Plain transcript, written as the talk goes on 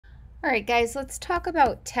All right, guys, let's talk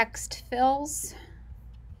about text fills.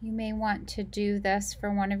 You may want to do this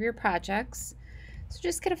for one of your projects. So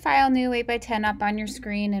just get a file new 8x10 up on your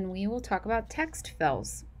screen and we will talk about text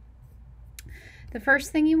fills. The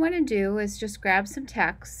first thing you want to do is just grab some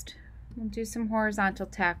text. We'll do some horizontal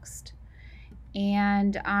text.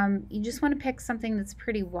 And you just want to pick something that's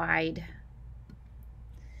pretty wide.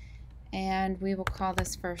 And we will call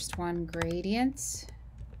this first one gradient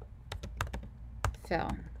fill.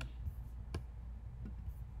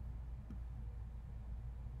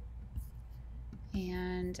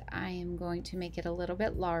 And I am going to make it a little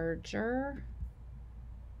bit larger.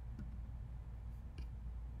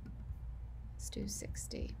 Let's do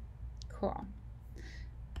 60. Cool.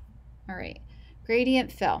 All right,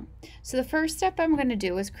 gradient fill. So the first step I'm going to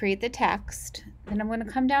do is create the text. Then I'm going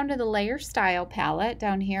to come down to the layer style palette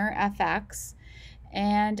down here, FX,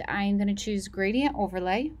 and I'm going to choose gradient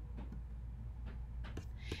overlay.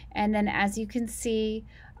 And then as you can see,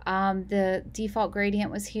 the default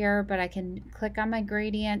gradient was here, but I can click on my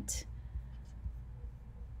gradient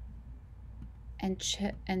and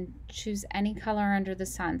choose any color under the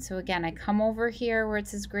sun. So again, I come over here where it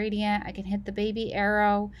says gradient, I can hit the baby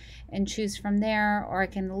arrow and choose from there, or I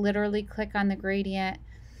can literally click on the gradient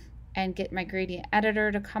and get my gradient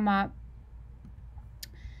editor to come up,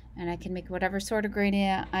 and I can make whatever sort of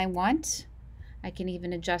gradient I want. I can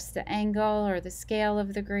even adjust the angle or the scale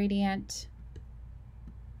of the gradient.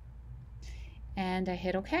 And I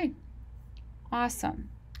hit OK. Awesome.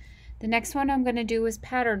 The next one I'm going to do is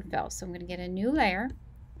pattern fill. So I'm going to get a new layer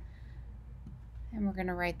and we're going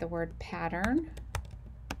to write the word pattern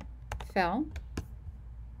fill.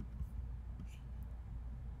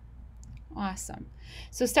 Awesome.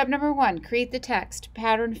 So step number 1, create the text,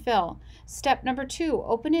 pattern fill. Step number 2,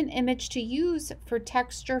 open an image to use for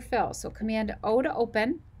texture fill. So Command O to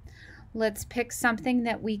open. Let's pick something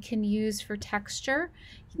that we can use for texture.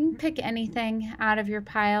 You can pick anything out of your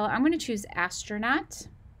pile. I'm going to choose astronaut.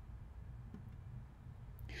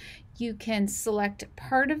 You can select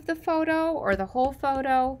part of the photo or the whole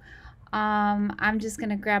photo. I'm just going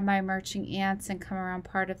to grab my marching ants and come around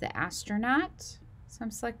part of the astronaut. So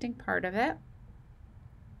I'm selecting part of it.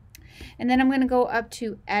 And then I'm going to go up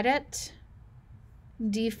to Edit,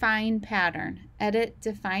 Define Pattern. Edit,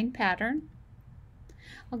 Define Pattern.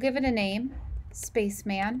 I'll give it a name,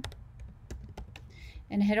 Spaceman,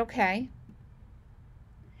 and hit OK.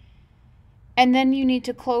 And then you need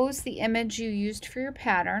to close the image you used for your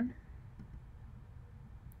pattern.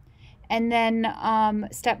 And then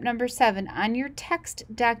step number 7, on your text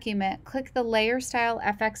document, click the Layer Style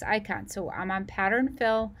FX icon. So I'm on Pattern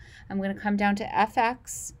Fill. I'm going to come down to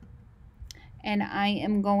FX, and I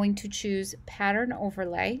am going to choose Pattern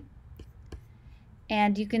Overlay.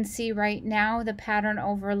 And you can see right now the pattern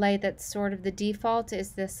overlay that's sort of the default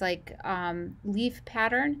is this like leaf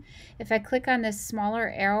pattern. If I click on this smaller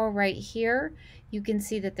arrow right here, you can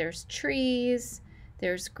see that there's trees,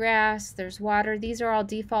 there's grass, there's water. These are all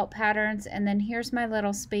default patterns. And then here's my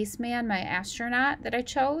little spaceman, my astronaut that I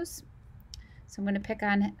chose. So I'm going to pick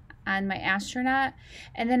on my astronaut,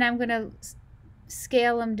 and then I'm going to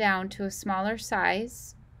scale him down to a smaller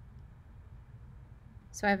size.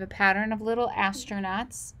 So I have a pattern of little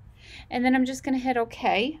astronauts, and then I'm just going to hit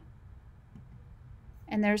OK,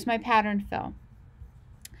 and there's my pattern fill.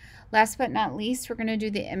 Last but not least, we're going to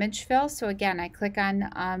do the image fill. So again, I click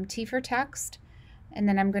on T for text, and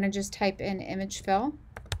then I'm going to just type in image fill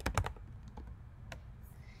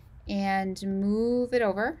and move it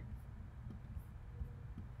over.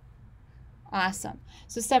 Awesome.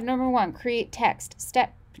 So step number 1, create text.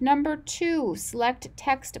 Step number 2, select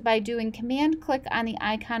text by doing Command click on the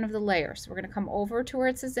icon of the layer. So we're going to come over to where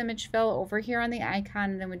it says image fill over here on the icon,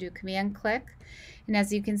 and then we do Command click. And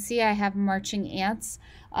as you can see, I have marching ants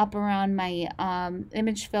up around my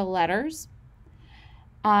image fill letters.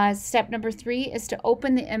 Step number 3 is to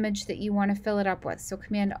open the image that you want to fill it up with. So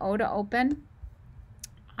Command O to open.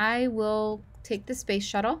 I will take the space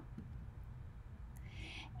shuttle.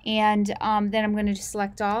 And then I'm going to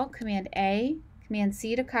select all, Command A, Command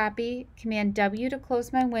C to copy, Command W to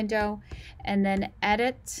close my window, and then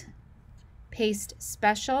Edit, Paste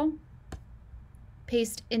Special,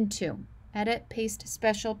 Paste Into. Edit, Paste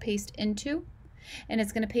Special, Paste Into. And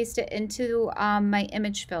it's going to paste it into my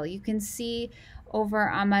image fill. You can see over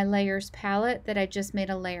on my layers palette that I just made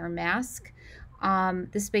a layer mask.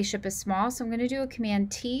 The spaceship is small, so I'm going to do a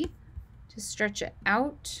Command T to stretch it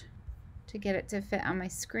out to get it to fit on my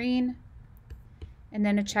screen. and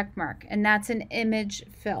then a check mark, and that's an image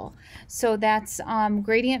fill. So that's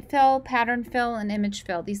gradient fill, pattern fill, and image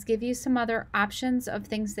fill. These give you some other options of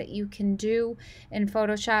things that you can do in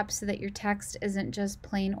Photoshop so that your text isn't just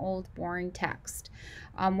plain old boring text.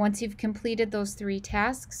 Once you've completed those 3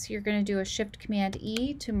 tasks, you're going to do a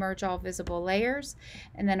Shift-Command-E to merge all visible layers,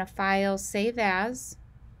 and then a File, Save As.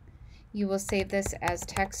 You will save this as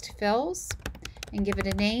Text Fills and give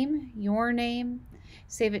it a name, your name.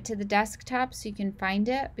 Save it to the desktop so you can find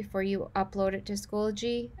it before you upload it to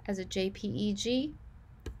Schoology as a JPEG.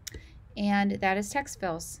 And that is Text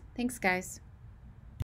Fills. Thanks, guys.